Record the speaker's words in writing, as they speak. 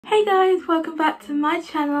Hey guys, welcome back to my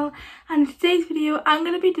channel, and in today's video I'm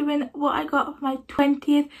going to be doing what I got for my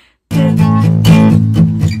 20th birthday.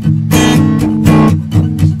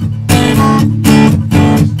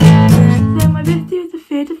 So my birthday was the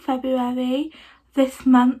 3rd of February this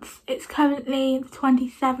month. It's currently the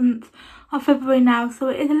 27th of February now, so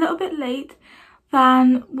it is a little bit late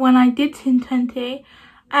than when I did turn 20.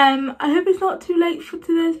 I hope it's not too late for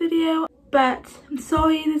today's video, but I'm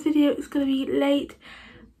sorry this video is going to be late.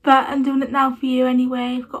 But I'm doing it now for you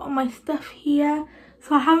anyway. I've got all my stuff here.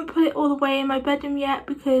 So I haven't put it all the way in my bedroom yet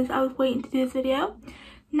because I was waiting to do this video.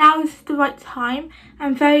 Now is the right time.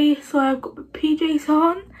 I'm very sorry I've got my PJs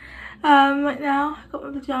on right now. I've got my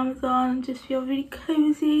pyjamas on and just feel really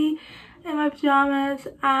cozy in my pyjamas.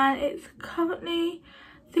 And it's currently,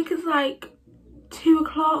 I think it's like 2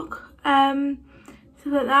 o'clock, something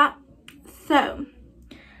like that. So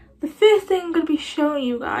the first thing I'm going to be showing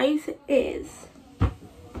you guys is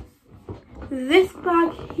this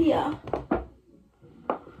bag here.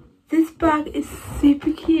 This bag is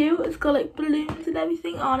super cute. It's got like balloons and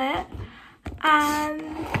everything on it. And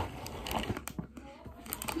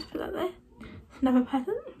just put that there. It's another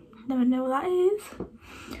present. Never know what that is.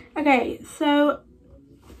 Okay, so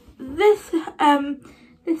this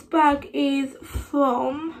this bag is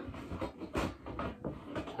from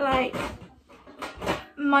like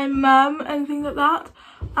my mum and things like that.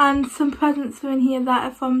 And some presents are in here that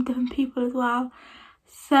are from different people as well.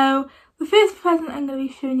 So the first present I'm going to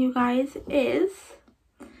be showing you guys is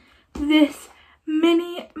this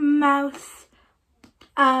Minnie Mouse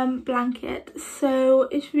blanket. So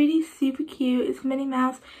it's really super cute. It's Minnie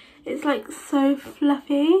Mouse. It's like so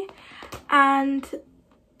fluffy, and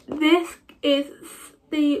this is,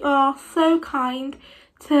 they are so kind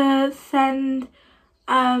to send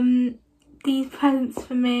these presents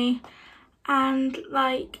for me. And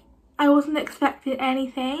like, I wasn't expecting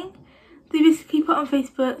anything. They basically put on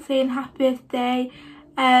Facebook saying happy birthday,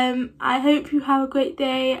 I hope you have a great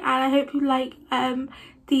day, and I hope you like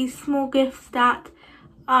these small gifts that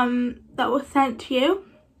were sent to you.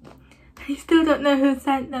 I still don't know who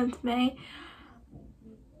sent them to me.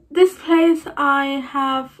 This place I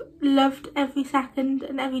have loved every second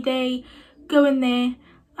and every day going there,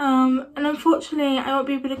 and unfortunately I won't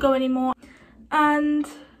be able to go anymore. And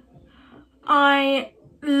I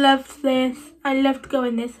loved this. I loved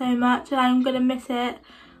going there so much, and I'm gonna miss it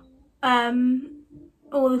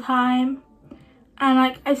all the time. And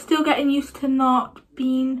like, I'm still getting used to not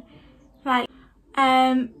being like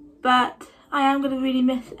but I am gonna really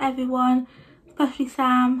miss everyone, especially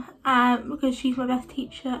Sam, because she's my best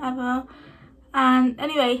teacher ever. And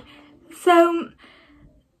anyway, so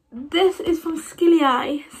this is from Skilly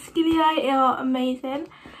Eye. Skilly Eye are amazing,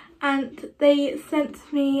 and they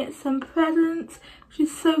sent me some presents, which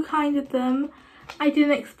is so kind of them. I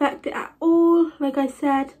didn't expect it at all, like I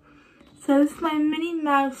said. So this is my Minnie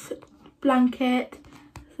Mouse blanket.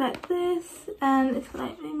 It's like this, and it's got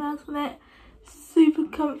like Minnie Mouse on it. Super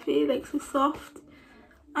comfy, like so soft.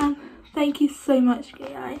 And thank you so much,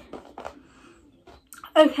 Skilly.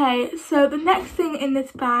 Okay, so the next thing in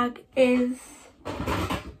this bag is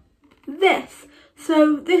this.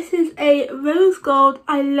 So this is a rose gold.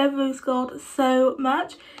 I love rose gold so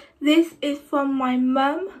much. This is from my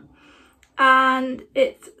mum, and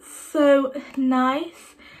it's so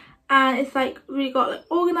nice, and it's like really got like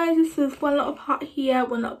organisers. So there's one little part here,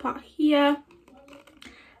 one little part here,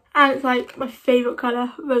 and it's like my favourite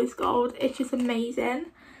colour, rose gold. It's just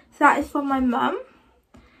amazing. So that is from my mum.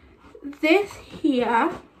 This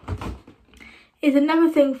here is another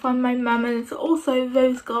thing from my mum, and it's also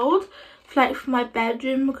rose gold, like for my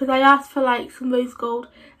bedroom, because I asked for like some rose gold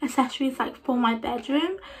accessories like for my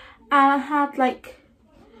bedroom, and I had like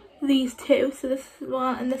these two. So this is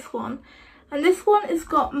one and this one, and this one has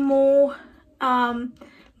got more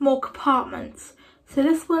compartments. So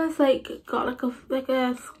this one is like got like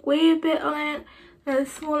a square bit on it, and a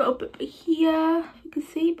small little bit by here, you can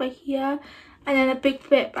see by here, and then a big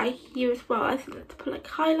bit by here as well. I think to put like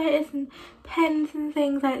highlighters and pens and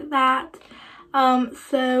things like that.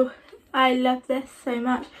 So I love this so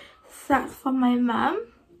much. So that's from my mum.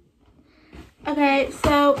 Okay,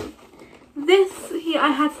 so this here,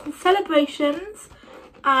 I had some celebrations.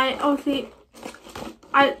 I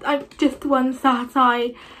just the ones that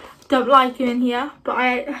I don't like in here, but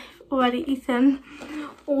I've already eaten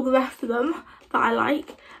all the rest of them that I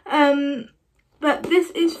like. But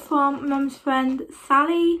this is from mum's friend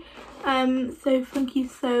Sally. So thank you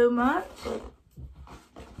so much.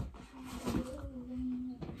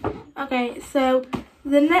 Okay, so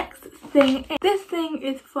the next thing, this thing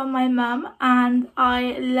is from my mum, and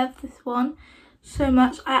I love this one. so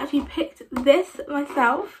much. I actually picked this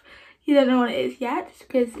myself. You don't know what it is yet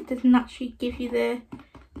because it doesn't actually give you the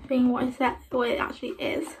thing what it actually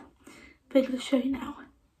is. But I'm going to show you now.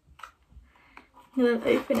 I'm going to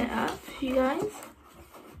open it up for you guys.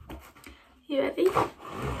 You ready?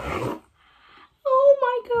 Oh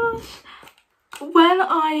my gosh. When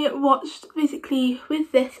I watched basically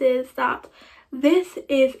with this is that this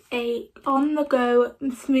is a on the go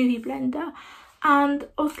smoothie blender, and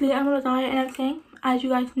obviously I'm on a diet and everything, as you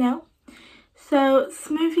guys know. So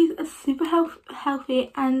smoothies are super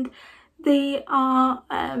healthy, and they are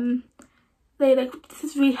this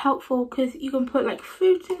is really helpful because you can put like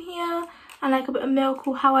fruit in here and like a bit of milk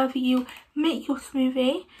or however you make your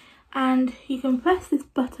smoothie, and you can press this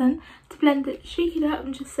button to blend it, shake it up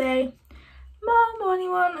and just say, "Mum or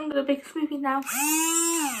anyone, I'm gonna make a smoothie now."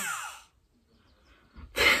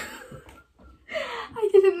 I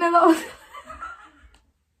didn't know that was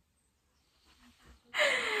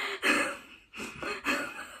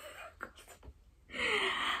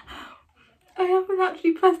I haven't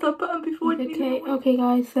actually pressed that button before. Okay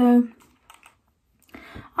guys, so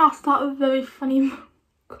I'll start with a very funny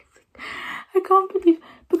I can't believe,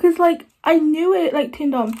 because like I knew it like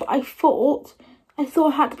turned on, but I thought it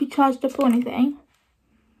had to be charged up or anything,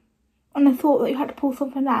 and I thought that you had to pull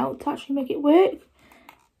something out to actually make it work.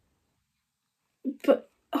 But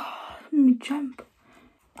let me jump.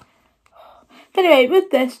 Anyway, with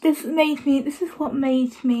this is what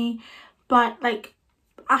made me like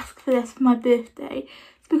ask for this for my birthday.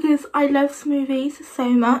 It's because I love smoothies so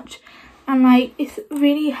much, and like it's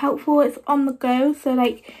really helpful. It's on the go, so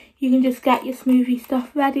like you can just get your smoothie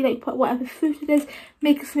stuff ready, like put whatever fruit it is,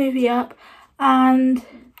 make a smoothie up, and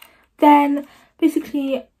then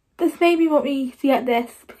basically this made me want me to get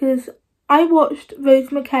this because I watched Rose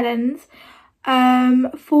McKellen's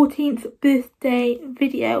 14th birthday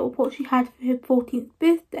video of what she had for her 14th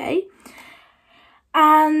birthday,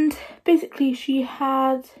 and basically she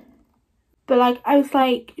had, but like I was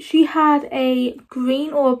like, she had a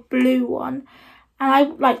green or a blue one,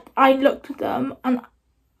 and I looked at them and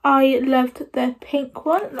I loved the pink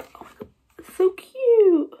one. Like, oh my god, it's so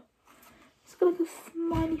cute. It's got like a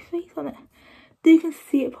smiley face on it. You can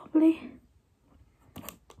see it properly.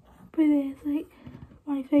 But there's like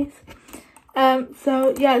smiley face.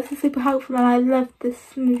 So yeah, this is super helpful, and I love this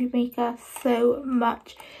smoothie maker so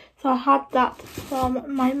much. So I had that from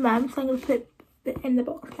my mum, so I'm going to put it in the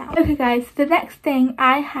box now. Okay guys, the next thing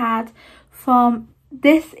I had from,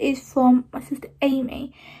 this is from my sister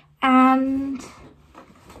Amy, and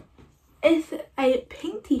it's a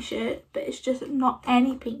pink t-shirt, but it's just not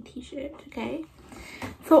any pink t-shirt, okay?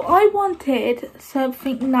 So I wanted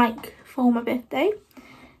something Nike for my birthday,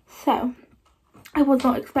 so I was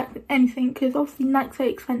not expecting anything because obviously Nike's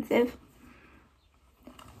very expensive.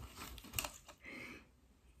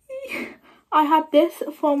 I had this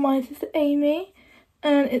from my sister Amy,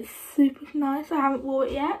 and it's super nice. I haven't worn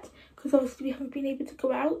it yet because obviously we haven't been able to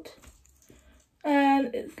go out,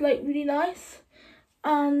 and it's like really nice,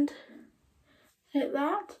 and like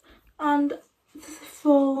that. And this is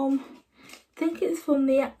from, I think it's from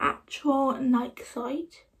the actual Nike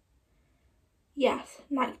site. Yes,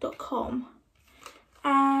 Nike.com.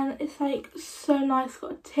 And it's like so nice,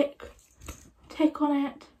 got a tick on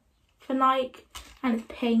it for Nike, and it's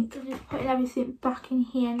pink. I'm just putting everything back in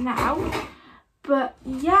here now. But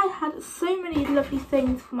yeah, I had so many lovely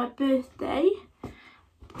things for my birthday,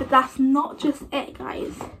 but that's not just it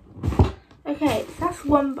guys. Okay, so that's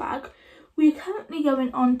one bag. We're currently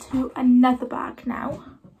going on to another bag now,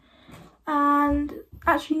 and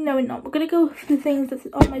actually no we're not. We're going to go for the things that's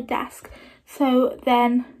on my desk, so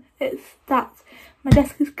then it's that my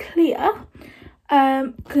desk is clear,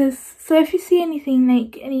 because so if you see anything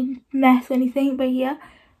like any mess or anything by here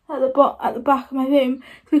at the back of my room,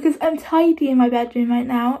 it's because I'm tidying my bedroom right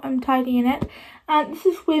now. I'm tidying it, and this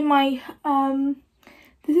is where my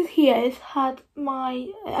this is here. It's had my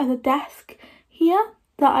other desk here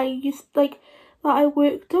that I used, like that I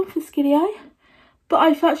worked on for Skilly Eye, but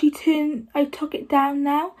I've actually I took it down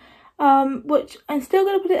now, which I'm still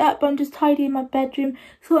going to put it up, but I'm just tidying my bedroom,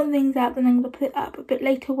 sorting things out, then I'm going to put it up a bit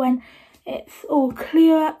later when it's all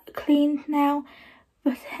clean now.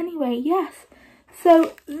 But anyway, yes,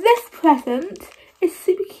 so this present is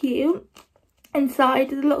super cute.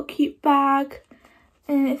 Inside is a little cute bag,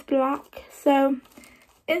 and it's black, so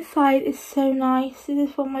inside is so nice. This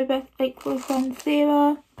is from my friend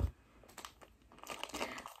Sarah,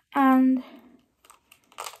 and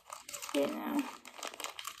you know,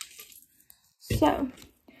 so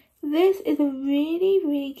this is a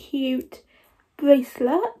really cute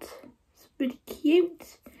bracelet. It's really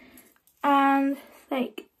cute, and it's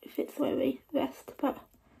like fits my vest, but...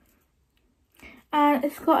 And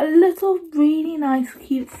it's got a little really nice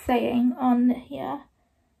cute saying on here,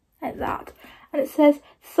 like that. And it says,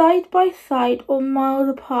 side by side or miles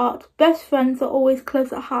apart, best friends are always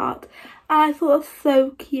close at heart. And I thought that was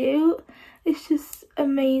so cute. It's just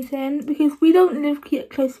amazing because we don't live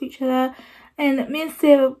close to each other. And me and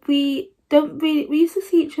Sarah, we used to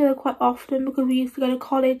see each other quite often because we used to go to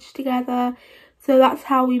college together. So that's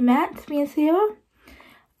how we met, me and Sarah.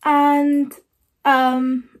 And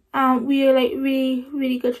we were like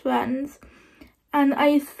really good friends. And I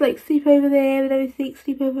used to like sleep over there and everything,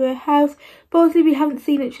 sleep over her house. But obviously we haven't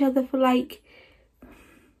seen each other for like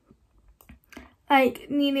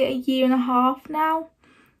nearly a year and a half now.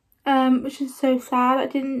 Which is so sad.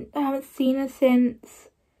 I haven't seen her since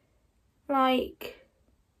like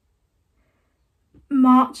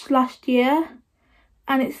March last year.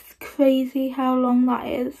 And it's crazy how long that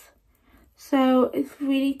is. So it's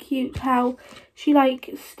really cute how she like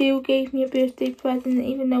still gave me a birthday present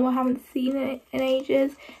even though I haven't seen it in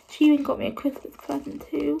ages. She even got me a Christmas present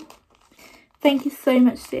too. Thank you so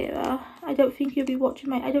much, Sarah. I don't think you watch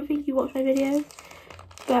my videos,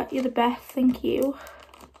 but you're the best. Thank you.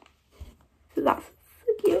 So that's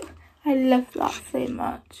so cute. I love that so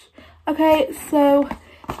much. Okay, so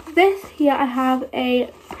this here I have a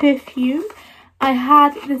perfume. I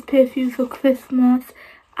had this perfume for Christmas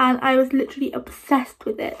and I was literally obsessed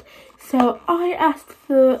with it. So I asked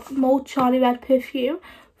for more Charlie Red perfume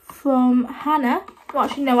from Hannah. Well,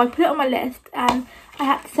 actually no, I put it on my list and I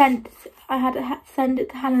had to send it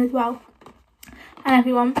to Hannah as well and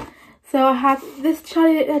everyone. So I had this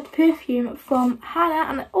Charlie Red perfume from Hannah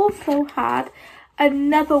and I also had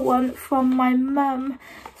another one from my mum.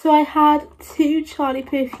 So I had 2 Charlie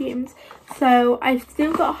perfumes. So I've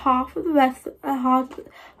still got half of the rest, half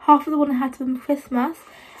of the one I had from Christmas.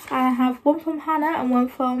 And I have one from Hannah and one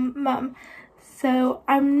from Mum. So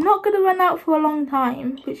I'm not going to run out for a long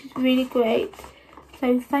time, which is really great.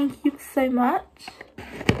 So thank you so much.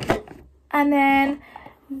 And then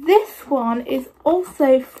this one is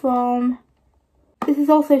also from,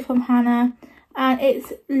 Hannah. And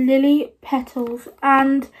it's Lily Petals.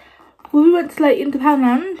 And when we went to into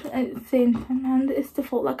Poundland, it's in Poundland, it's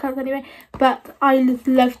default that counts anyway, but I just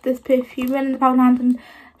loved this perfume. We went into Poundland and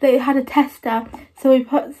they had a tester, so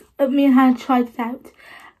me and Hannah tried it out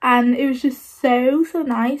and it was just so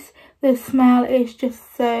nice. The smell is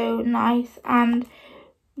just so nice and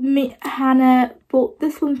Hannah bought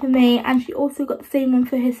this one for me and she also got the same one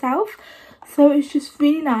for herself, so it's just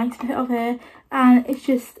really nice of her and it's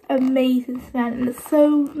just amazing smell and it's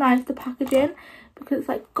so nice, the packaging, because it's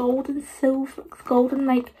like gold and silver, golden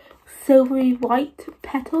like silvery white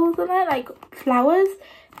petals on it, like flowers.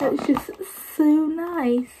 It's just so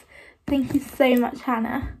nice. Thank you so much,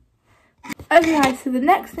 Hannah. Okay guys, so the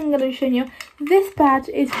next thing I'm going to be showing you, this badge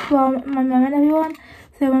is from my mum and everyone,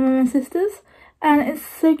 so my mum and sisters, and it's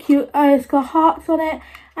so cute. It's got hearts on it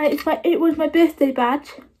and it was my birthday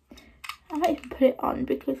badge. I might even put it on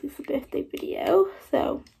because it's a birthday video,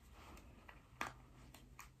 so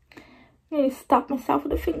I'm going to stab myself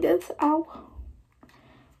with the fingers. Ow.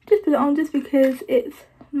 Just put it on just because it's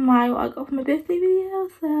what I got for my birthday video,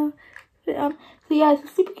 so put it on. So yeah, it's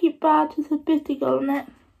a super cute badge, there's a birthday girl on it.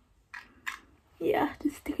 Yeah,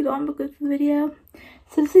 just stick it on because of the video.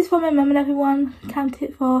 So this is for my mum and everyone, count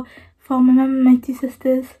it for my mum and my 2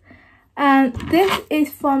 sisters. And this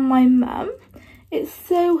is from my mum. It's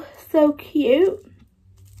so cute.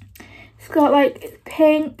 It's got it's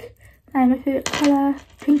pink, my favourite colour.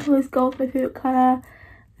 Pink rose gold, my favourite colour.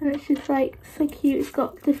 And it's just so cute. It's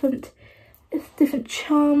got different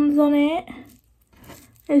charms on it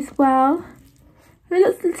as well. And it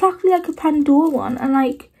looks exactly like a Pandora one, and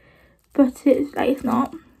but it's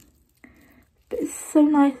not. But it's so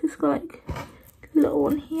nice. It's got a little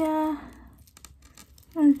one here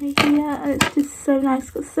and here, and it's just so nice.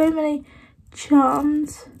 It's got so many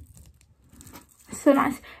charms. So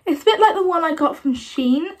nice. It's a bit like the one I got from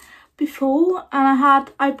Shein before,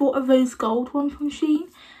 and I bought a rose gold one from Shein,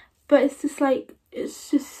 but it's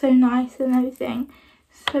just so nice and everything,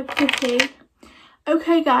 so pretty.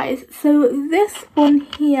 Okay guys, so this one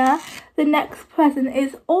here, the next present,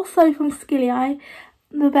 is also from Skilly Eye,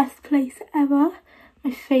 the best place ever,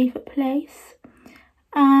 my favourite place.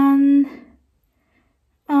 And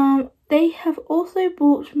they have also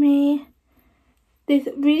bought me this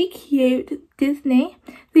really cute Disney.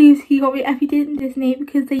 He got me everything Disney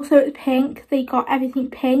because it's pink. They got everything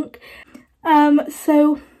pink.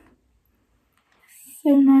 So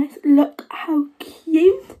nice. Look how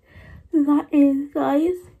cute that is,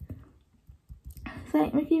 guys. It's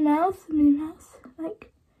like Mickey Mouse, Minnie Mouse,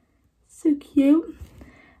 so cute.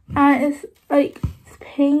 and it's like it's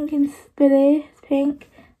pink and spilly, it's pink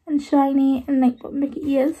and shiny and like got Mickey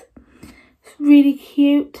ears. It's really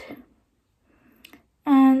cute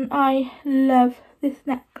and I love this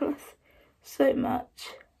necklace so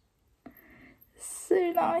much.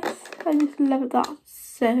 So nice. I just love that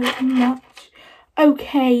so much.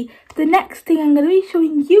 Okay, the next thing I'm going to be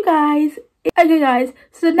showing you guys is, okay guys,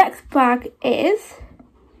 so the next bag is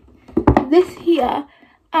this here,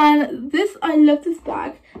 and this, I love this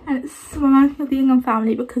bag, and it reminds me of the Young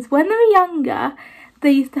family because when they were younger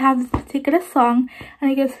they used to have this particular song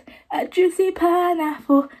and it goes, a juicy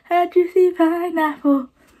pineapple, a juicy pineapple,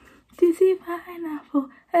 juicy pineapple,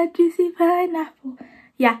 a juicy pineapple.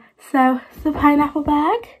 Yeah, so it's the pineapple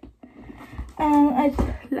bag and I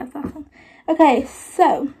just love that song. Okay,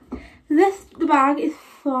 so the bag is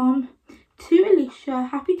from To Alicia,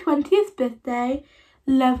 happy 20th birthday,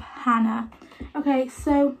 love Hannah. Okay,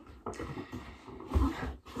 so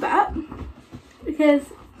but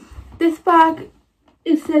because this bag,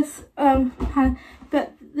 it says Hannah,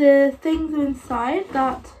 but the things are inside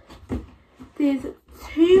that there's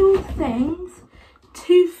two things,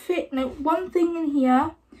 one thing in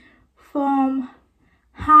here from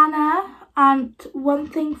Hannah and one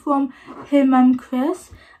thing from her mum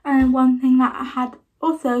Chris and one thing that I had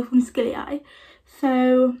also from Skilly Eye.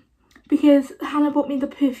 So because Hannah bought me the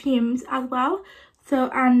perfumes as well, so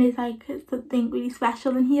and there's like something really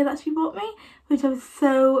special in here that she bought me, which I was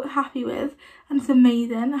so happy with and it's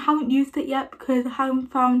amazing. I haven't used it yet because I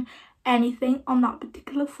haven't found anything on that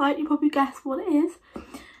particular site. You probably guess what it is,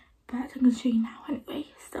 but I'm going to show you now anyway.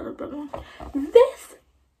 Still a bit more.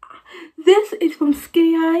 This is from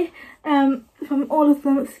Skilly Eye, from all of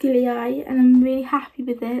them at Skilly Eye, and I'm really happy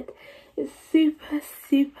with it. It's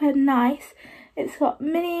super nice. It's got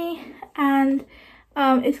Minnie and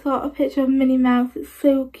it's got a picture of Minnie Mouse. It's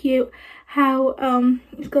so cute how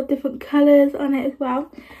it's got different colours on it as well,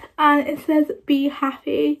 and it says be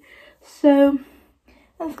happy. So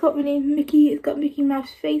it's got it's got Mickey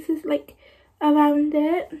Mouse faces like around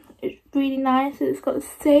it. It's really nice. It's got the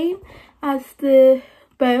same as the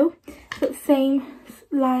bow, it's got the same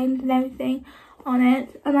lines and everything on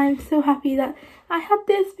it, and I'm so happy that I had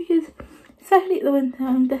this because especially in the winter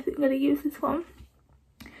I'm definitely going to use this one,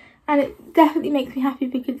 and it definitely makes me happy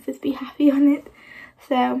because it says be happy on it,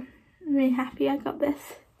 so I'm really happy I got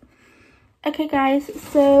this. Okay guys,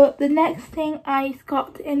 so the next thing I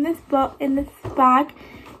got in this bag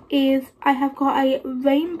is I have got a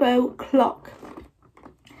rainbow clock.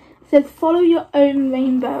 It says follow your own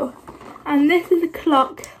rainbow, and this is a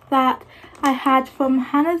clock that I had from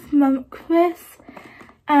Hannah's mum Chris,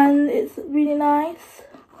 and it's really nice.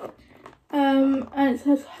 And it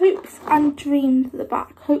says hopes and dreams at the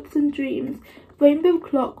back. Hopes and dreams, rainbow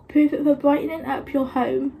clock, perfect for brightening up your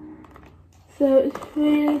home. So it's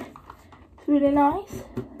really nice.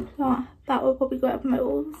 So that will probably go up on my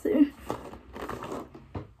wall soon.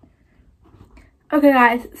 Okay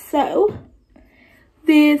guys, so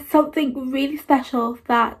there's something really special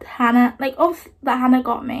that Hannah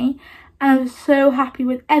got me, and I'm so happy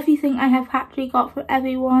with everything I have actually got from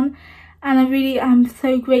everyone, and I really am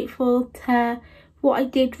so grateful to what I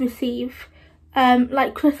did receive,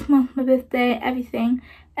 like Christmas, my birthday, everything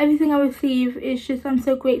I receive is just, I'm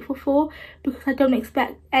so grateful for because I don't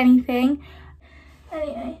expect anything.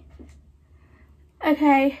 Anyway,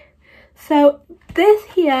 okay, so this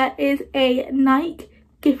here is a Nike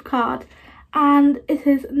gift card, and it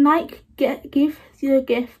says Nike gives you a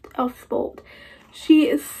gift of sport. She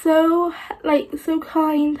is so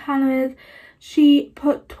kind, Hannah is. She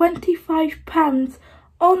put £25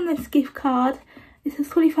 on this gift card. It says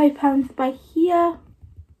 £25 by here,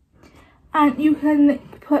 and you can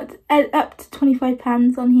put up to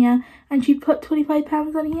 £25 on here, and she put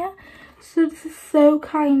 £25 on here. So this is so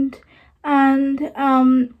kind, and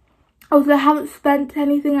although I haven't spent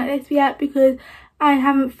anything like this yet because I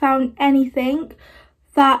haven't found anything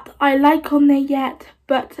that I like on there yet,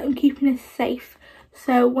 but I'm keeping it safe.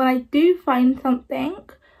 So when I do find something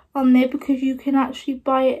on there, because you can actually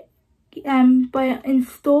buy it in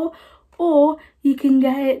store, or you can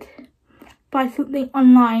buy something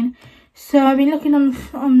online. So I've been looking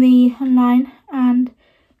on the online, and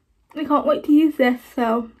I can't wait to use this.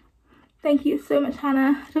 So thank you so much,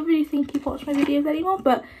 Hannah. I don't really think you watch my videos anymore,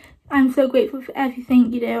 but I'm so grateful for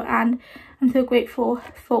everything you do, and I'm so grateful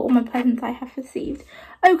for all my presents I have received.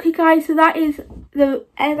 Okay guys, so that is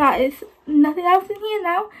nothing else in here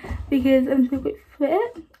now because I'm so grateful for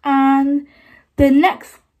it. And the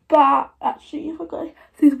next bag, actually I forgot, so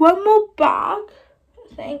there's one more bag,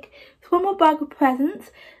 I think. There's one more bag of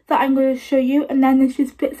presents that I'm going to show you, and then there's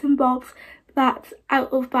just bits and bobs that's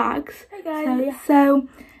out of bags. Hey guys. So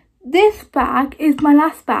this bag is my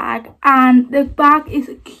last bag, and the bag is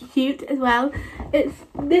cute as well. This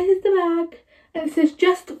is the bag, and it says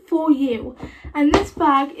just for you, and this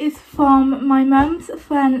bag is from my mum's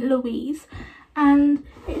friend Louise, and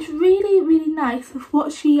it's really nice with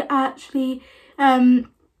what she actually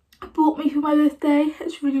bought me for my birthday.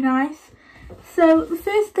 It's really nice. So the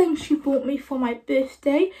first thing she bought me for my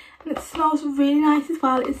birthday, and it smells really nice as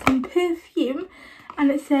well, is some perfume,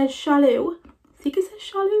 and it says Charloux. I think it says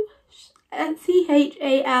Charloux,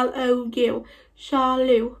 C-H-A-L-O-U,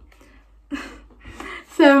 Charloux.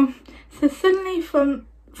 so suddenly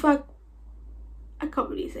I can't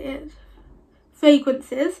really say it,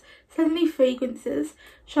 suddenly fragrances,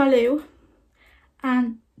 Charloux,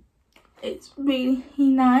 and it's really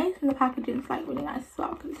nice, and the packaging is like really nice as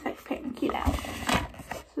well because it's like pink, you know,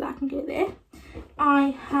 so that can go there.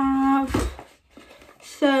 I have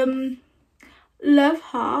some love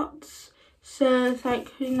hearts, so it's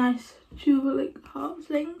like really nice jewel like heart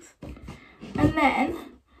things. And then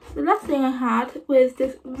the last thing I had was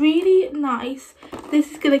this really nice,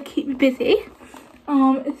 this is gonna keep me busy,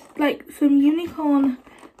 it's like some unicorn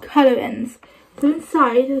colourings. So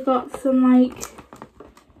inside I've got some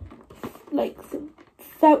like some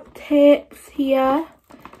felt tips here,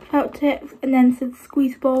 and then some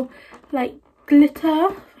squeezable like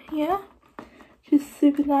glitter here, which is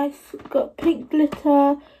super nice. Got pink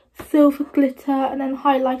glitter, silver glitter, and then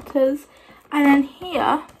highlighters. And then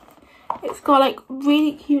here it's got like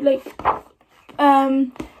really cute like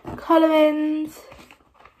colourings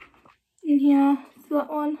in here, so that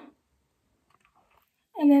one,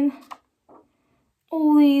 and then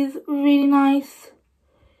all these really nice.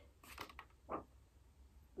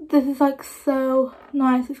 This is like so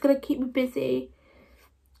nice, it's gonna keep me busy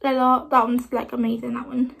a lot. That one's like amazing, that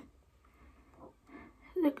one.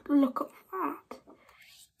 Look at that.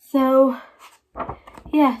 So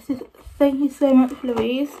yes, thank you so much,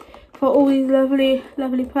 Louise, for all these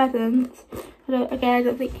lovely presents. Again, I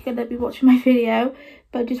don't think you're gonna be watching my video,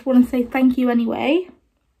 but I just want to say thank you anyway.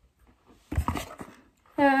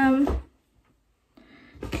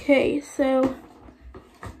 Okay, so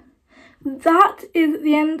that is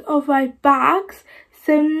the end of my bags.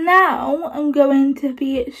 So now I'm going to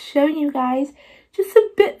be showing you guys just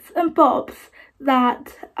some bits and bobs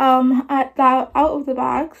that out of the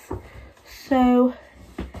bags. So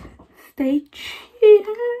stay tuned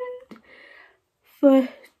for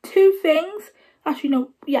two things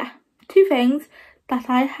that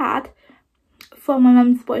I had from my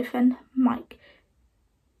mum's boyfriend Mike.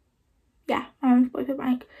 Yeah, my mum's boyfriend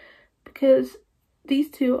Mike, because these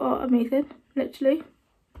two are amazing, literally.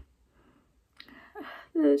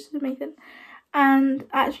 They're just amazing. And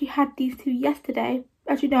I actually had these two yesterday.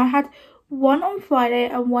 Actually no, I had one on Friday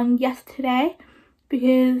and one yesterday,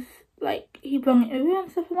 because like he brought it over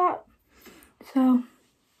and stuff like that. So I'm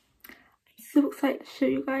so excited to show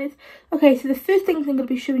you guys. Okay, so the first thing I'm going to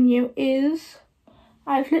be showing you is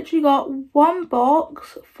I've literally got one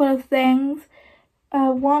box full of things.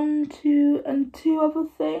 1, 2 and 2 other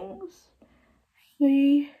things.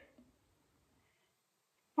 3,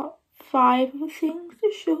 5 other things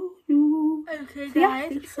to show you. Okay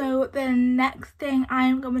guys, so the next thing I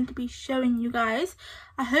am going to be showing you guys,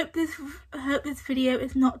 I hope this video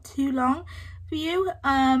is not too long for you.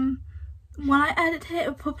 When I edit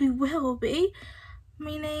it probably will be,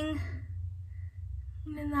 meaning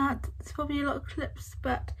that it's probably a lot of clips,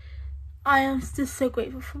 but I am just so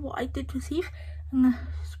grateful for what I did receive. I'm going to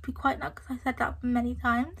be quiet now because I said that many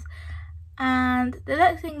times. And the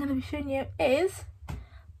next thing I'm going to be showing you is,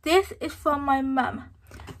 this is from my mum,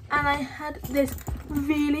 and I had this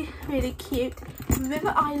really cute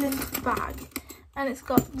River Island bag, and it's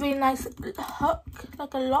got really nice hook,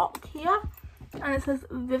 like a lock here, and it says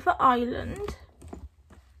River Island.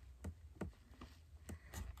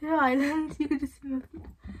 River Island, you can just see my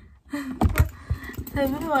so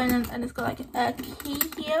River Island, and it's got like a key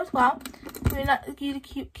here as well. Really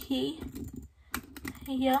cute key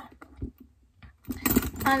here.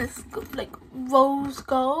 And it's got like rose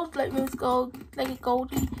gold, like a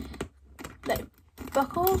goldy like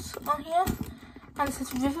buckles on here. And it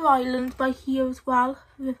says River Island by here as well,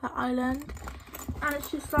 River Island. And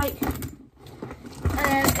it's just like, and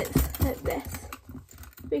then it's like this,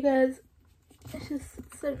 because it's just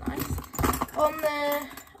so nice.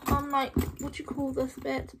 On like, what do you call this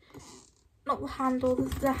bit? Not the handle,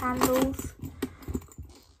 this is the handles.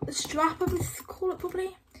 The strap, I would call it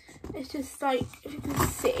probably. It's just like, if you can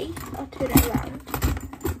see, I'll turn it around.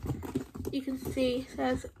 You can see it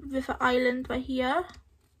says River Island right here.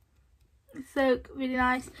 It's so really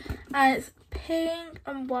nice, and it's pink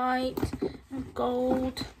and white and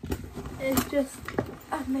gold. It's just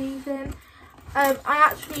amazing. I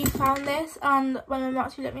actually found this and my mum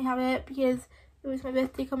actually let me have it because it was my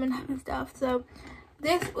birthday coming up and stuff. So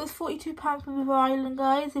this was £42 from River Island,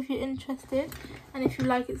 guys, if you're interested and if you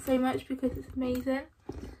like it so much, because it's amazing.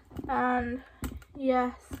 And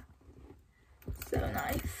yes, so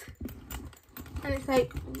nice. And it's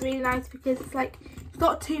like really nice because it's like, it's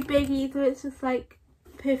not too big either, it's just like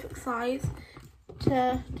perfect size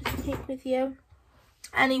to just take with you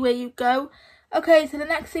anywhere you go. Okay, so the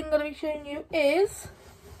next thing I'm going to be showing you is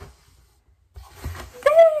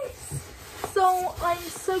this. So I'm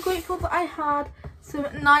so grateful that I had some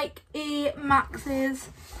Nike Air Maxes,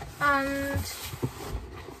 and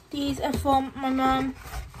these are from my mum.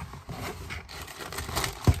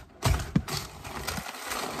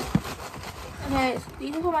 Okay, so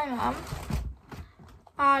these are for my mum.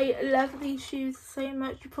 I love these shoes so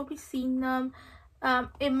much. You've probably seen them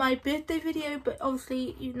in my birthday video, but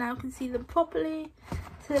obviously you now can see them properly.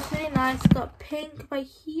 So it's really nice. It's got pink right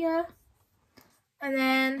here, and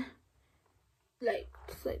then like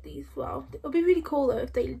just like these. Well, it would be really cool though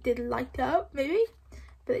if they did light up, maybe,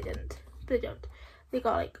 but they didn't. They don't. They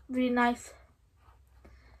got like really nice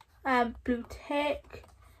blue tick,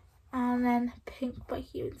 and then pink right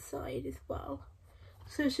here inside as well.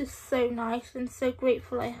 So it's just so nice, and so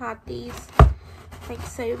grateful I had these.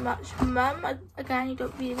 Thanks so much, Mum. Again, you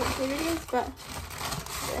don't really watch my videos, but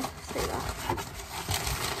yeah, say that.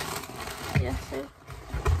 Yeah, so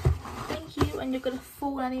thank you, and you're gonna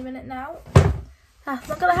fall any minute now. That's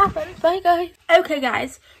not gonna happen. Bye, guys. Okay,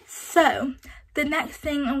 guys. So the next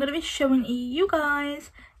thing I'm gonna be showing you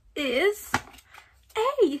guys is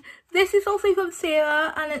this is also from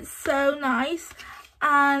Sarah, and it's so nice.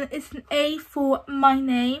 And it's an A for my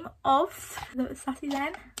name of, sassy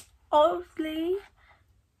then, obviously.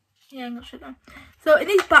 Yeah, I'm not sure now. So it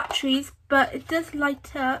needs batteries, but it does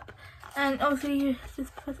light up, and obviously you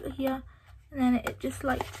just press it here, and then it just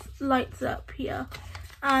lights up here.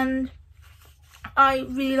 And I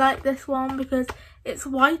really like this one because it's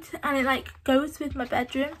white, and it like goes with my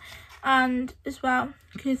bedroom, and as well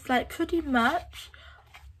because like pretty much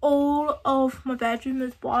all of my bedroom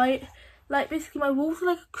is white. Like basically my walls are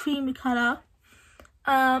like a creamy colour,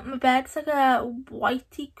 my bed's like a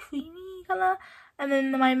whitey creamy colour, and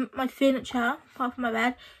then my furniture apart from my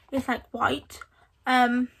bed is like white.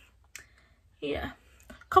 Yeah,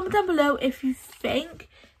 comment down below if you think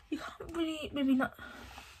you can't really, maybe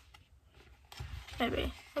I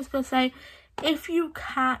was gonna say if you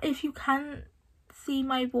can see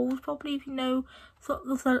my walls properly, if you know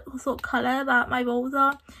the sort of colour that my walls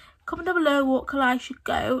are. Comment down below what colour I should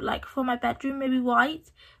go, like for my bedroom, maybe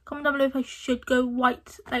white. Comment down below if I should go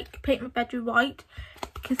white, like paint my bedroom white,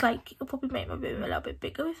 because like it'll probably make my room a little bit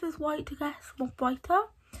bigger if it's white, I guess, more brighter.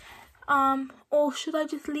 Or should I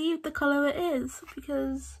just leave the colour it is,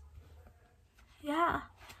 because yeah,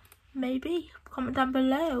 maybe. Comment down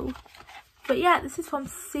below. But yeah, this is from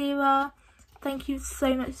Sarah. Thank you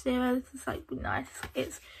so much, Sarah. This is like really nice.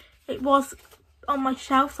 It was on my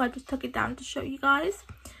shelf, so I just took it down to show you guys.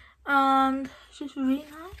 And it's just really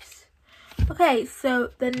nice. Okay,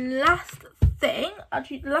 so the last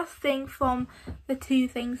thing from the two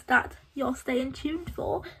things that you're staying tuned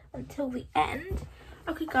for until the end.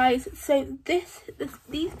 Okay guys, so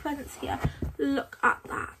these presents here, look at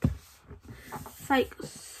that. It's like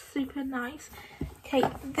super nice. Okay,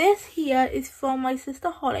 this here is from my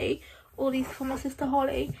sister Holly, all these from my sister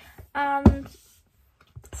Holly, and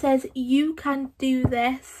it says you can do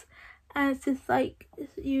this. And it's just like,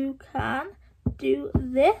 you can do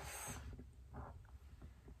this.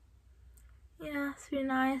 Yeah, it's really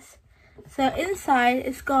nice. So inside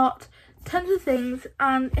it's got tons of things,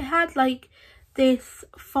 and it had like this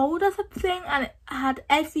folder thing, and it had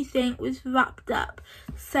everything was wrapped up.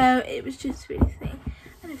 So it was just really thing,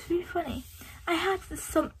 and it's really funny. I had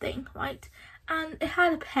something, right, and it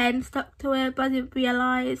had a pen stuck to it, but I didn't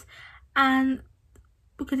realise, and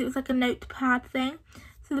because it was like a notepad thing.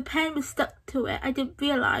 So the pen was stuck to it, I didn't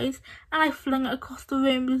realise, and I flung it across the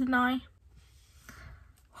room, didn't I?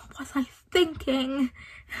 What was I thinking?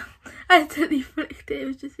 I totally flicked it, it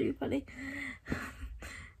was just really funny.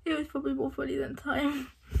 It was probably more funny than time.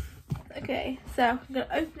 Okay, so I'm going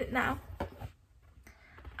to open it now.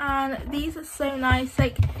 And these are so nice,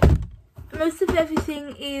 like most of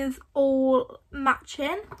everything is all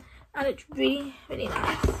matching, and it's really, really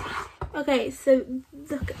nice. Okay, so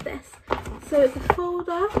look at this. So it's a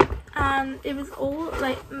folder, and it was all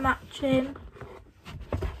like matching.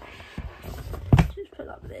 Just put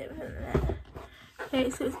that there, isn't it? Okay,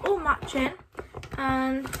 so it's all matching,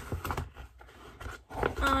 and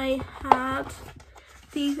I had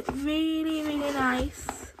these really, really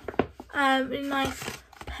nice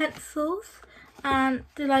pencils, and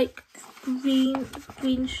they're like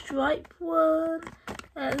green stripe one,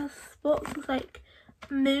 and it has spots with like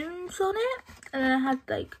moons on it, and then I had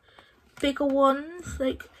like bigger ones,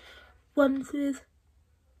 like ones with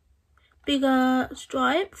bigger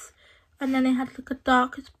stripes, and then I had like a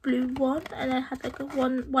darkest blue one, and I had like a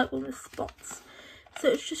white one with spots. So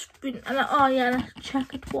it's just been, and oh yeah, and a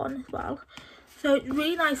checkered one as well. So it's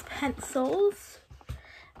really nice pencils.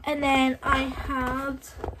 And then I had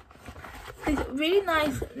this really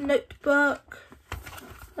nice notebook,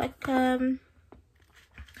 like a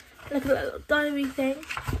little diary thing.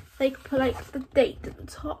 They put like the date at the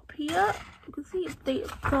top here. You can see the date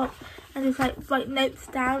at the top, and just like write notes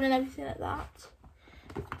down and everything like that.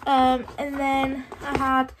 And then I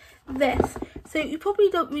had this. So you probably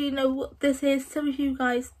don't really know what this is. Some of you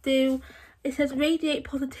guys do. It says radiate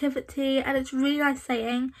positivity, and it's a really nice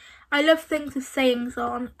saying. I love things with sayings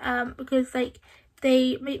on, because like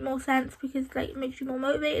they make more sense, because like it makes you more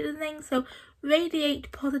motivated and things. So radiate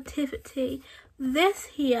positivity. This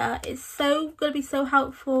here is going to be so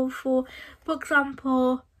helpful for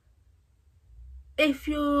example, if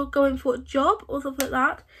you're going for a job or something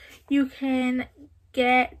like that, you can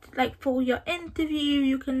get like for your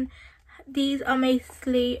interview, these are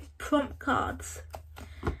basically prompt cards.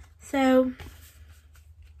 So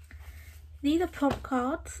these are prompt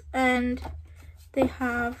cards, and they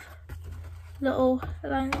have little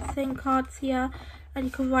thing cards here, and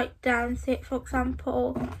you can write down, say for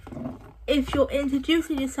example, if you're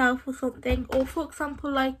introducing yourself or something, or for example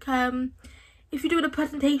like if you're doing a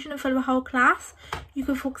presentation in front of a whole class, you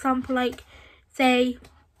can for example like say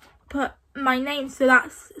put my name,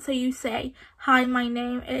 so you say, hi, my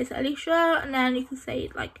name is Alicia, and then you can say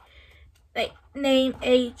like name,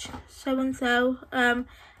 age, so and so, and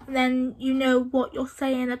then you know what you're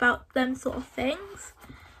saying about them sort of things,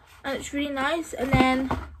 and it's really nice. And then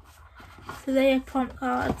so they have prompt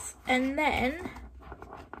cards, and then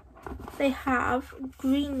they have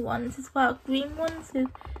green ones as well, green ones with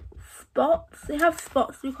spots. They have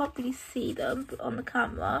spots, so you can't really see them on the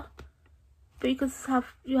camera, but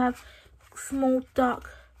you have small dark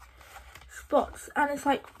spots, and it's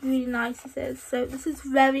like really nice, it is. So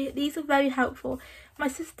these are very helpful. My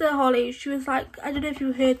sister Holly, she was like, I don't know if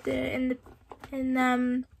you heard in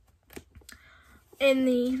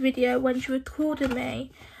the video when she recorded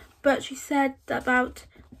me, but she said about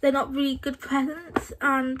they're not really good presents,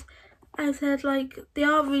 and I said like they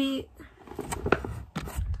are really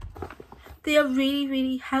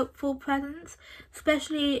really helpful presents,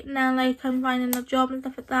 especially now like I'm finding a job and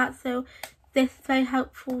stuff like that. So this is very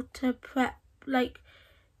helpful to prep, like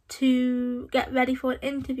to get ready for an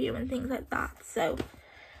interview and things like that. So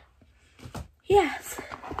yes,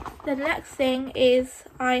 the next thing is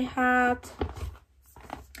I had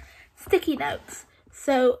sticky notes.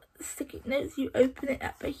 So sticky notes, you open it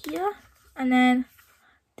up here, and then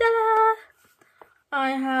ta-da! I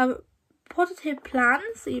have positive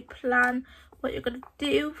plans. So you plan what you're going to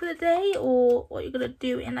do for the day, or what you're going to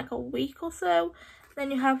do in like a week or so.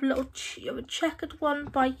 Then you have a checkered one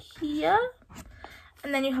by here,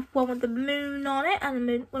 and then you have one with the moon on it,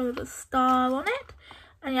 and one with a star on it,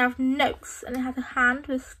 and you have notes, and it has a hand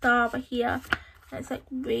with a star by here, and it's like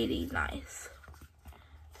really nice.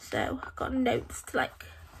 So I've got notes to like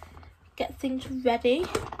get things ready.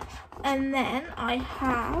 And then I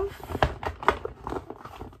have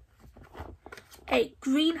a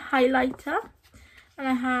green highlighter, and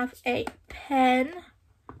I have a pen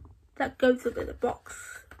that goes with the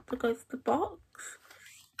box,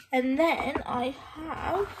 and then I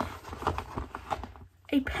have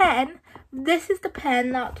a pen. This is the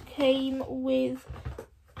pen that came with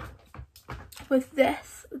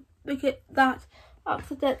this, because that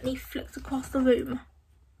accidentally flicked across the room.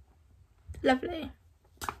 Lovely.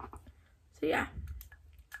 So yeah,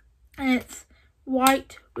 and it's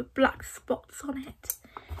white with black spots on it.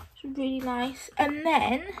 It's really nice. And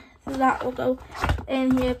then so that will go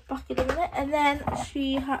in here back in a minute. And then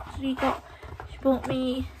she bought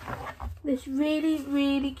me this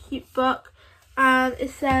really cute book, and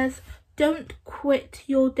it says Don't Quit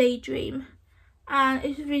Your Daydream, and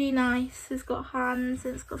it's really nice. It's got hands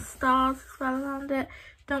and it's got stars as well around it.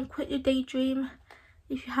 Don't quit your daydream.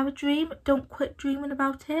 If you have a dream, don't quit dreaming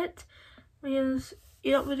about it, because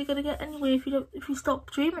you're not really going to get anywhere if you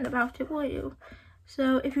stop dreaming about it, will you?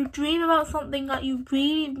 So if you dream about something that you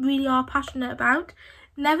really are passionate about,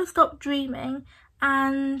 never stop dreaming,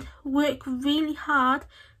 and work really hard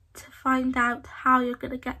to find out how you're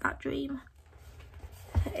going to get that dream.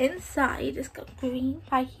 Inside it's got green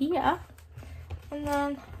by here, and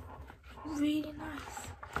then really nice,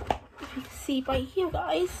 if you can see by here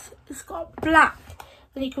guys, it's got black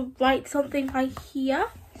then you can write something right here,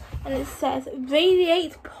 and it says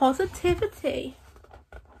radiate positivity.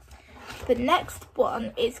 The next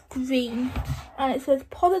one is green, and it says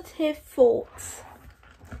positive thoughts.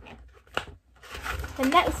 The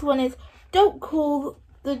next one is don't call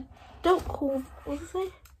them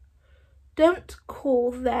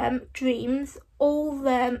dreams, all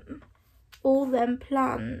them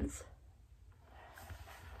plans.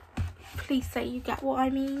 Please say you get what I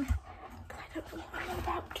mean, because I don't know what I'm on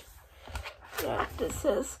about. Yeah, it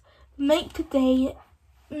says make today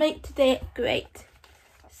great.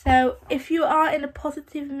 So if you are in a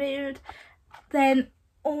positive mood, then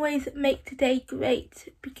always make today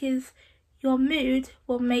great, because your mood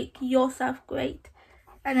will make yourself great,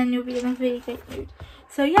 and then you'll be in a really great mood.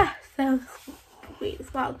 So yeah, so sweet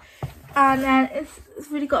as well. And then it's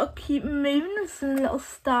really got a cute moon and some little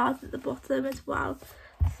stars at the bottom as well.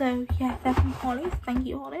 So yeah, they're from Holly. Thank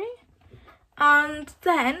you, Holly. And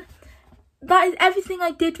then that is everything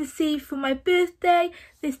I did receive for my birthday.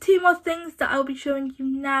 There's 2 more things that I'll be showing you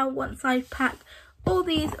now once I pack all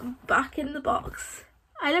these back in the box.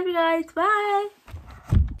 I love you guys. Bye.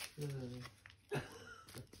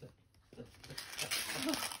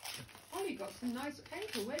 Oh, you got some nice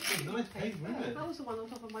paper. Where's the Nice paper, isn't it? That was the one on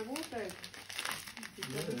top of my wardrobe.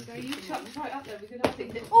 So you chucked right up there. We're going to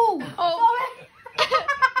think that. Oh, sorry.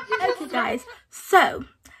 Okay, guys. So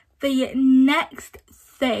the next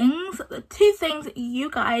things, the 2 things you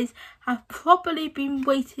guys have probably been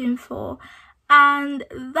waiting for, and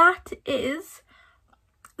that is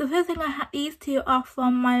the first thing I have. These 2 are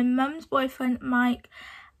from my mum's boyfriend Mike,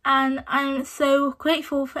 and I'm so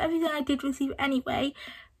grateful for everything I did receive anyway,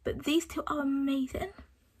 but these 2 are amazing.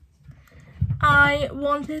 I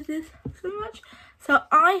wanted this so much. So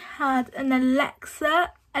I had an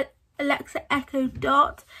Alexa Echo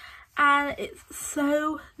Dot, and it's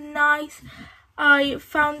so nice. I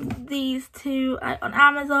found these 2 on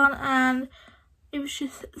Amazon, and it was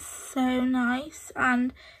just so nice.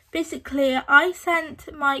 And basically I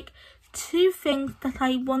sent Mike 2 things that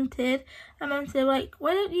I wanted, and then they were like,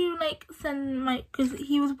 why don't you like send Mike, because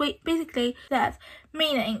he was basically that,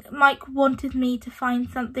 meaning Mike wanted me to find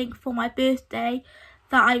something for my birthday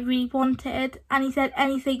that I really wanted, and he said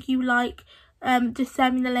anything you like, just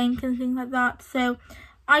send me the link and things like that. So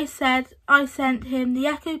I sent him the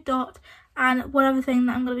Echo Dot and whatever thing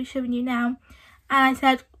that I'm going to be showing you now, and I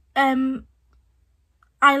said,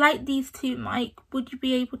 I like these 2, Mike, would you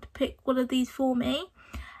be able to pick one of these for me?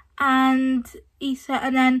 And he said,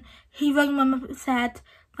 and then he rang my mum and said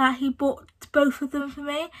that he bought both of them for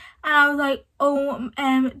me, and I was like,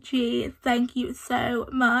 OMG, thank you so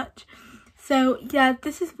much. So yeah,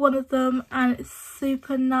 this is one of them, and it's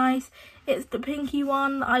super nice. It's the pinky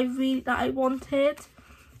one that I wanted.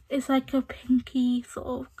 It's like a pinky sort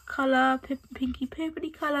of colour, pinky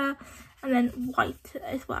purpley colour, and then white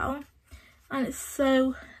as well, and it's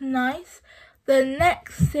so nice. The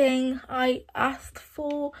next thing I asked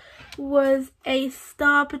for was a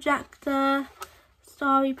starry projector,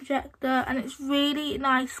 and it's really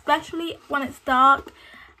nice, especially when it's dark.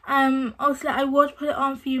 Obviously I would put it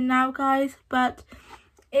on for you now, guys, but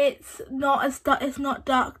it's not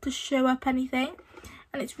dark to show up anything,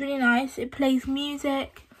 and it's really nice. It plays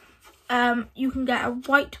music. You can get a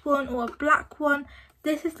white one or a black one.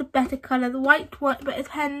 This is the better colour, the white one, but it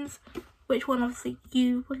depends which one obviously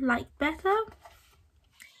you would like better.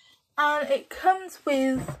 And it comes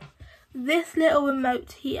with this little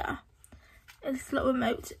remote here. This little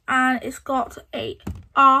remote, and it's got a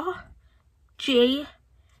R, G,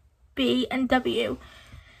 B and W.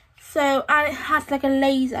 So, and it has like a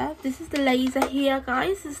laser. This is the laser here,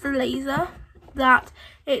 guys. This is the laser that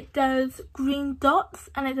it does green dots,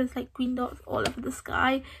 and it does like green dots all over the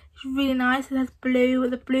sky. It's really nice. It has blue.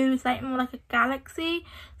 The blue is like more like a galaxy,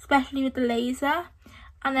 especially with the laser.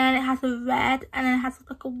 And then it has a red, and then it has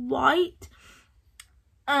like a white.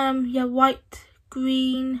 Yeah, white,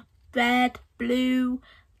 green, red, blue.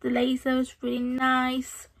 The laser is really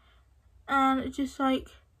nice, and it just like,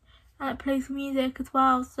 and it plays music as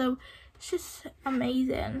well. So it's just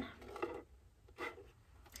amazing.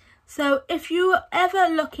 So if you're ever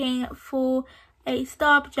looking for a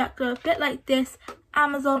star projector a bit like this,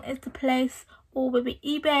 Amazon is the place, or maybe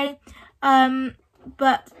eBay.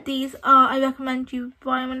 But these are, I recommend you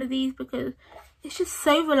buy one of these because it's just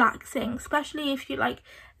so relaxing, especially if you like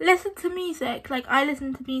listen to music. Like I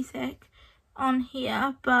listen to music on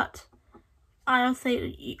here, but I'll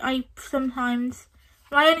say I sometimes,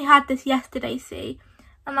 well, I only had this yesterday, see,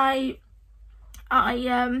 and I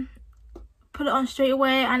put it on straight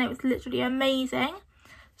away, and it was literally amazing.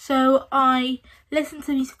 So I listen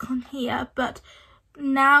to music on here, but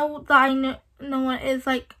now that I know, no one is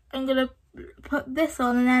like, I'm gonna put this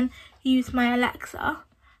on and then use my Alexa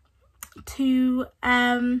to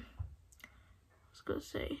I was gonna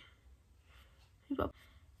say,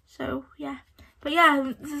 so yeah. But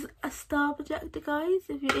yeah, this is a star projector, guys.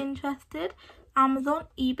 If you're interested, Amazon,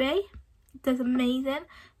 eBay, it does amazing.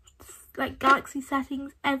 It's like galaxy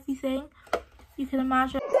settings, everything you can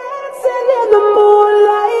imagine. Dancing in the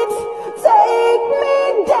moonlight, take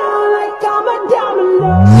me down like I'm a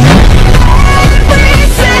domino. Every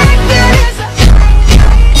second is a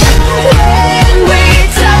when we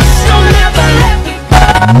touch, don't ever let me go.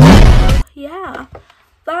 Yeah,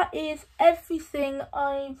 that is everything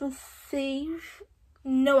I received.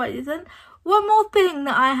 No, I didn't. One more thing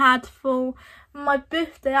that I had for my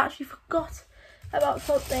birthday, I actually forgot about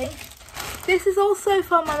something. This is also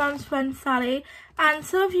from my mum's friend Sally, and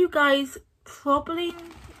some of you guys probably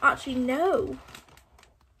actually know.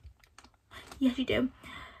 Yes, you do.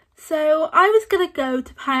 So I was gonna go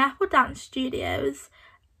to Pineapple Dance Studios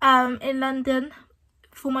in London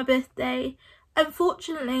for my birthday.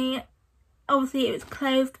 Unfortunately, obviously it was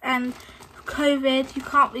closed, and COVID, you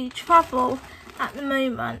can't really travel at the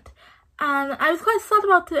moment, and I was quite sad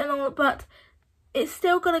about it and all, but it's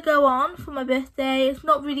still going to go on for my birthday. It's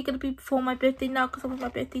not really going to be before my birthday now because my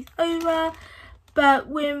birthday's over, but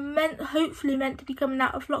we're hopefully meant to be coming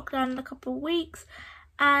out of lockdown in a couple of weeks,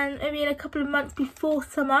 and maybe in a couple of months before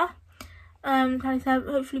summer,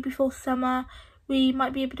 hopefully before summer, we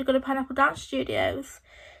might be able to go to Pineapple Dance Studios.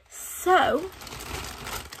 So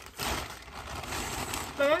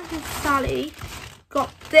my mum and Sally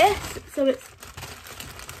got this, so it's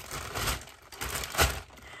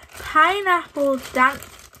Pineapple Dance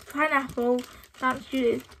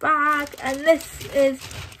Studios bag, and this is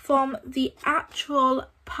from the actual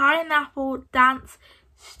Pineapple Dance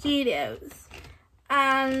Studios,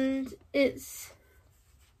 and it's,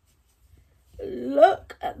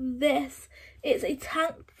 look at this, it's a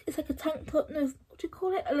tank, it's like a tank top, no, what do you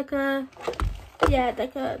call it, like a, yeah,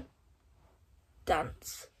 like a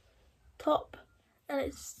dance top, and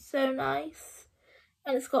it's so nice,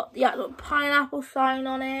 and it's got the actual pineapple sign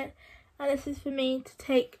on it, and this is for me to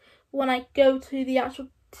take when I go to the actual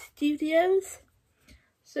studios,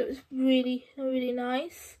 so it's really, really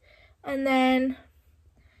nice. And then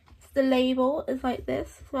the label is like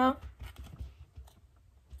this as well,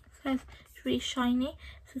 it says it's really shiny,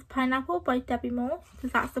 it says Pineapple by Debbie Moore,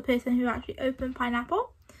 because that's the person who actually opened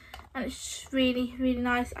Pineapple, and it's really, really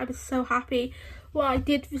nice. I was so happy when I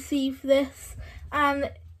did receive this,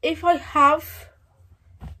 and if I have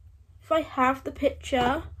the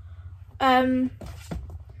picture,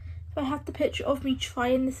 if I have the picture of me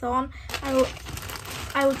trying this on, I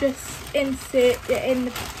will just insert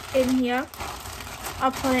it in here.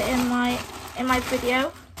 I'll put it in my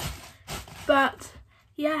video. But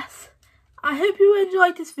yes, I hope you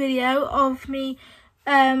enjoyed this video of me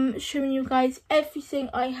showing you guys everything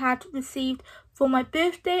I had received for my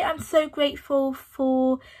birthday. I'm so grateful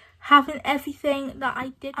for having everything that I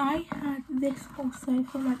did. I had this also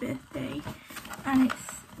for my birthday, and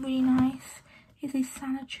it's really nice. It's a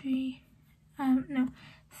sanitary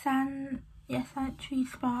sanitary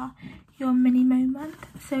spa, your mini moment.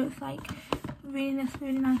 So it's like really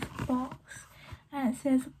nice box, and it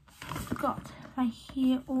says it's got right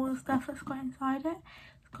here all the stuff that's got inside it.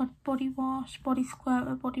 It's got body wash, body scrub,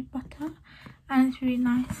 and body butter, and it's really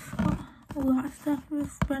nice. It's got all that stuff with a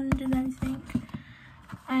sponge and everything.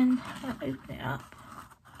 And I'll open it up.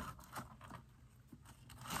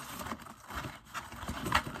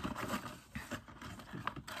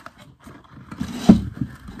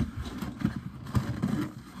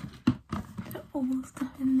 All the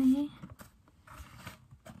stuff in there.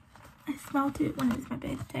 I smelled it when it was my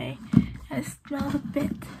birthday, and it smells a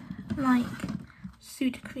bit like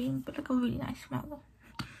Sudocrem, but like a really nice smell.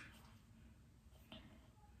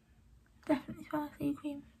 Definitely smells like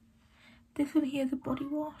Sudocrem. This one here is a body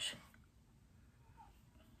wash.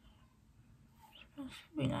 Smells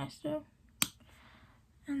really nice though.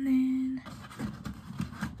 And then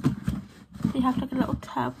we have like a little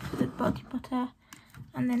tub for the body butter,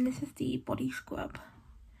 and then this is the body scrub.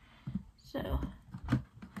 So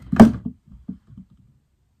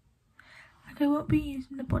like I won't be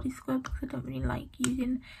using the body scrub because I don't really like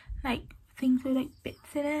using like things with like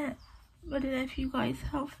bits in it. I don't know if you guys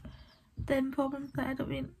have them problems that I don't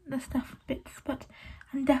really the stuff with bits, but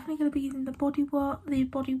I'm definitely going to be using the body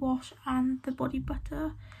wash and the body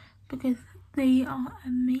butter because they are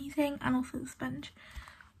amazing, and also the sponge.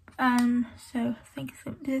 So thank you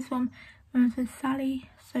so much. This is from Sally,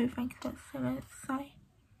 so thank you so much, Sally.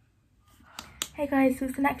 Hey guys, so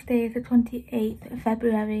it's the next day, the 28th of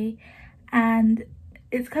February, and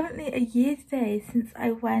it's currently a year today since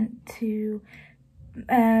I went to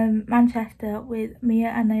Manchester with Mia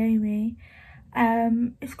and Naomi.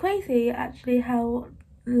 It's crazy actually how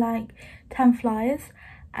like time flies,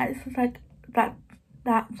 and it's just like that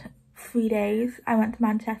 3 days I went to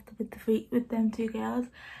Manchester with them two girls.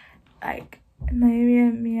 Like Naomi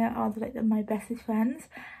and Mia are like my bestest friends,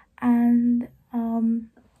 and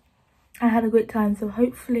I had a great time. So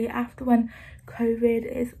hopefully after when COVID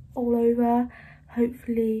is all over,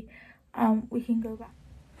 hopefully we can go back.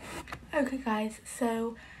 Okay guys,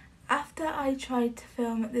 so after I tried to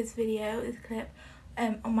film this clip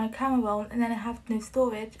on my camera roll, and then I had no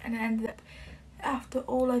storage, and it ended up, after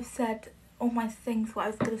all I've said, all my things what I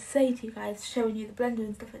was going to say to you guys, showing you the blender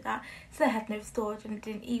and stuff like that, so I had no storage and I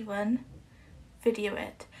didn't even video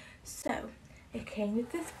it. So it came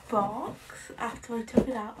with this box after I took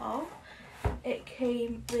it out of. It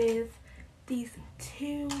came with these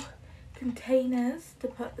 2 containers to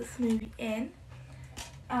put the smoothie in,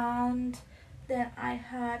 and then I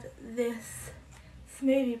had this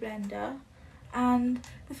smoothie blender. And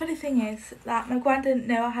the funny thing is that my gran didn't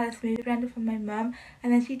know I had a smoothie blender from my mum,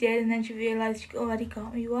 and then she did, and then she realised she already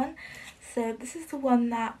got me one. So this is the one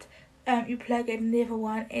that you plug in, and the other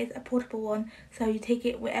one is a portable one, so you take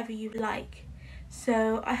it wherever you like.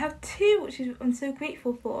 So I have 2, which I'm so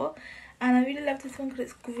grateful for, and I really love this one because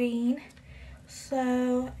it's green.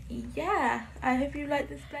 So yeah, I hope you like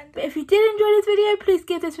this blender. But if you did enjoy this video, please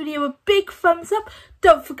give this video a big thumbs up.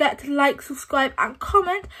 Don't forget to like, subscribe and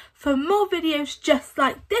comment for more videos just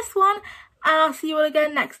like this one, and I'll see you all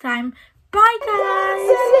again next time. Bye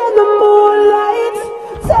guys.